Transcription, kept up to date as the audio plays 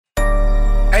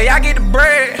Hey, I get the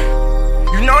bread.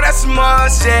 You know that's a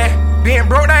must, yeah. Being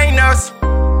broke, that ain't us.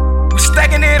 We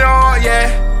stacking it all,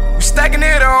 yeah. We stacking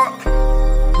it all.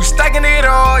 We stacking it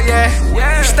all, yeah. We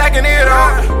stacking it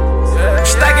all. We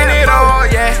stacking it all,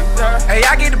 yeah. Hey,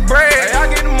 I get the bread.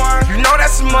 You know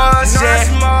that's a must, yeah.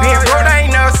 Being broke, that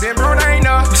ain't us. We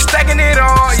stacking it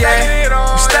all, yeah.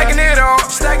 We stacking it all.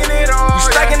 We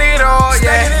stacking it all,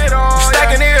 yeah. We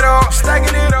stacking it all.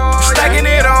 Stacking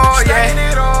it all, yeah.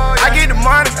 I get the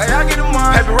money.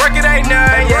 Paper work, it ain't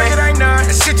none, yeah.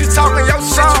 The shit you talking, your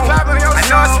song. I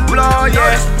know it's a blow,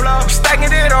 yeah. We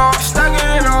stacking it all.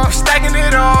 Stacking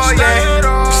it all, yeah.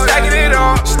 Stacking it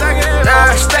all.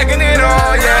 Stacking it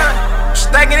all, yeah.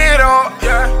 Stacking it all,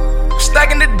 yeah.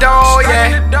 Stacking the dough,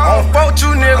 yeah. I don't fuck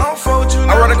you, nigga.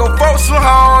 I rather go fuck some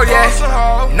hoe,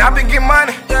 yeah. And I been getting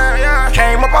money.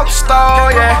 Came up off the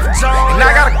store, yeah. And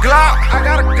I got a Glock.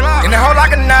 And the hoe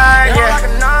like a 9,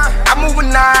 yeah. I move a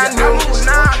 9, new.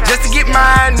 Just to get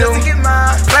mine, new.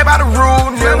 Play by the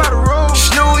rule, new.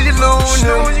 Snooze, you lose,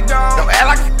 new. Don't act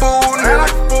like a fool, new.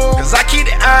 Cause I keep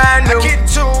the iron, new.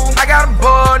 I got a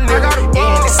bud, new.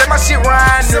 And they say my shit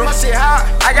rhyme, new.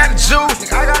 I got the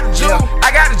juice.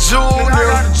 I got the jewel,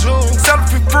 new. Tell the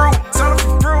free fruit.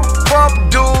 Bump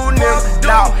dude, nigga.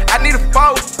 Now, I need a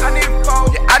foe.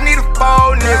 Yeah, I need a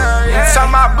foe, nigga. You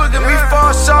talking about booking me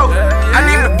for a show. I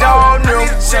need a dog,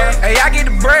 nigga. Hey, I get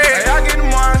the bread.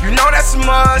 You know that's a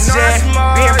must, yeah.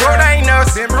 Being broke, that ain't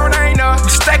us. We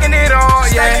stacking it all,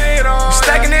 yeah. We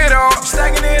stacking it all. We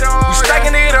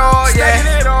stacking it all, yeah.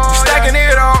 We stacking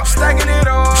it all.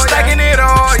 Stacking it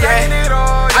all, yeah.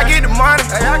 I get the money.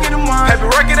 Paper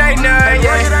work, it ain't none,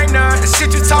 yeah. The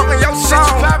shit you talking, your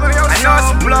song. I know it's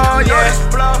a blow,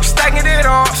 yeah. We stacking it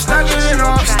all. Stacking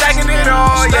it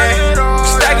all, yeah.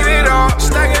 Stacking it all.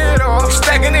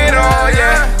 Stacking it all,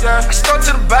 yeah. I stuck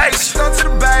to the base.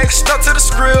 Stuck to the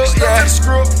script, yeah.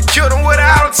 Killed him with an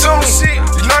auto-tune.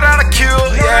 You know that I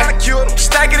killed, yeah.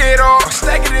 Stacking it all.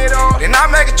 Then I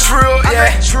make a trill,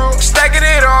 yeah. Stacking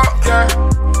it all, yeah.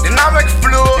 Then I make a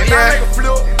fluid, yeah.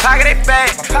 Pocket they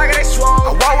fat, I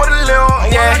walk with a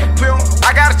limp, yeah. I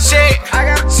got a check,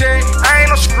 I ain't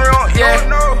no screw, yeah.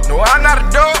 No, I'm not a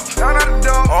dog.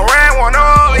 I ran one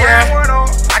up, yeah.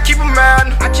 I keep a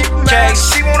man,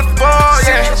 case she wanna fall,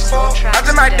 yeah. I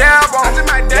just might dab on,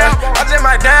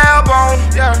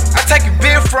 yeah. I take a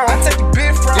bit from,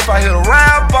 if I hit a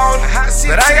rap on,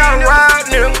 but I got a ride,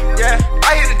 nigga.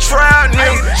 I hit the trap,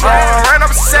 nigga. Ran up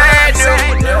a sad,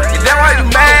 nigga. That's why you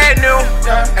mad, nigga.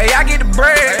 Hey, I get the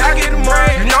bread.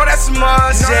 You know that's a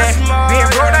must, yeah. Being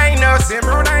broke, that ain't us. We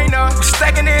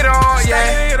stacking it all,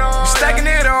 yeah. We stacking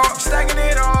it all. We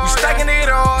stacking it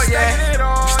all, yeah.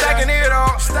 We stacking it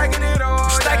all.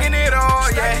 Stacking it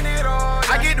all,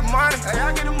 yeah. I get the money.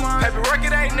 Paper work,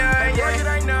 it ain't none, yeah.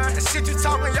 The shit you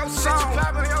talking, your song.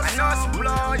 I know it's a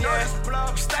blow, yeah.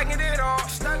 We stacking it all.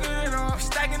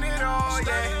 Stacking it all, yeah.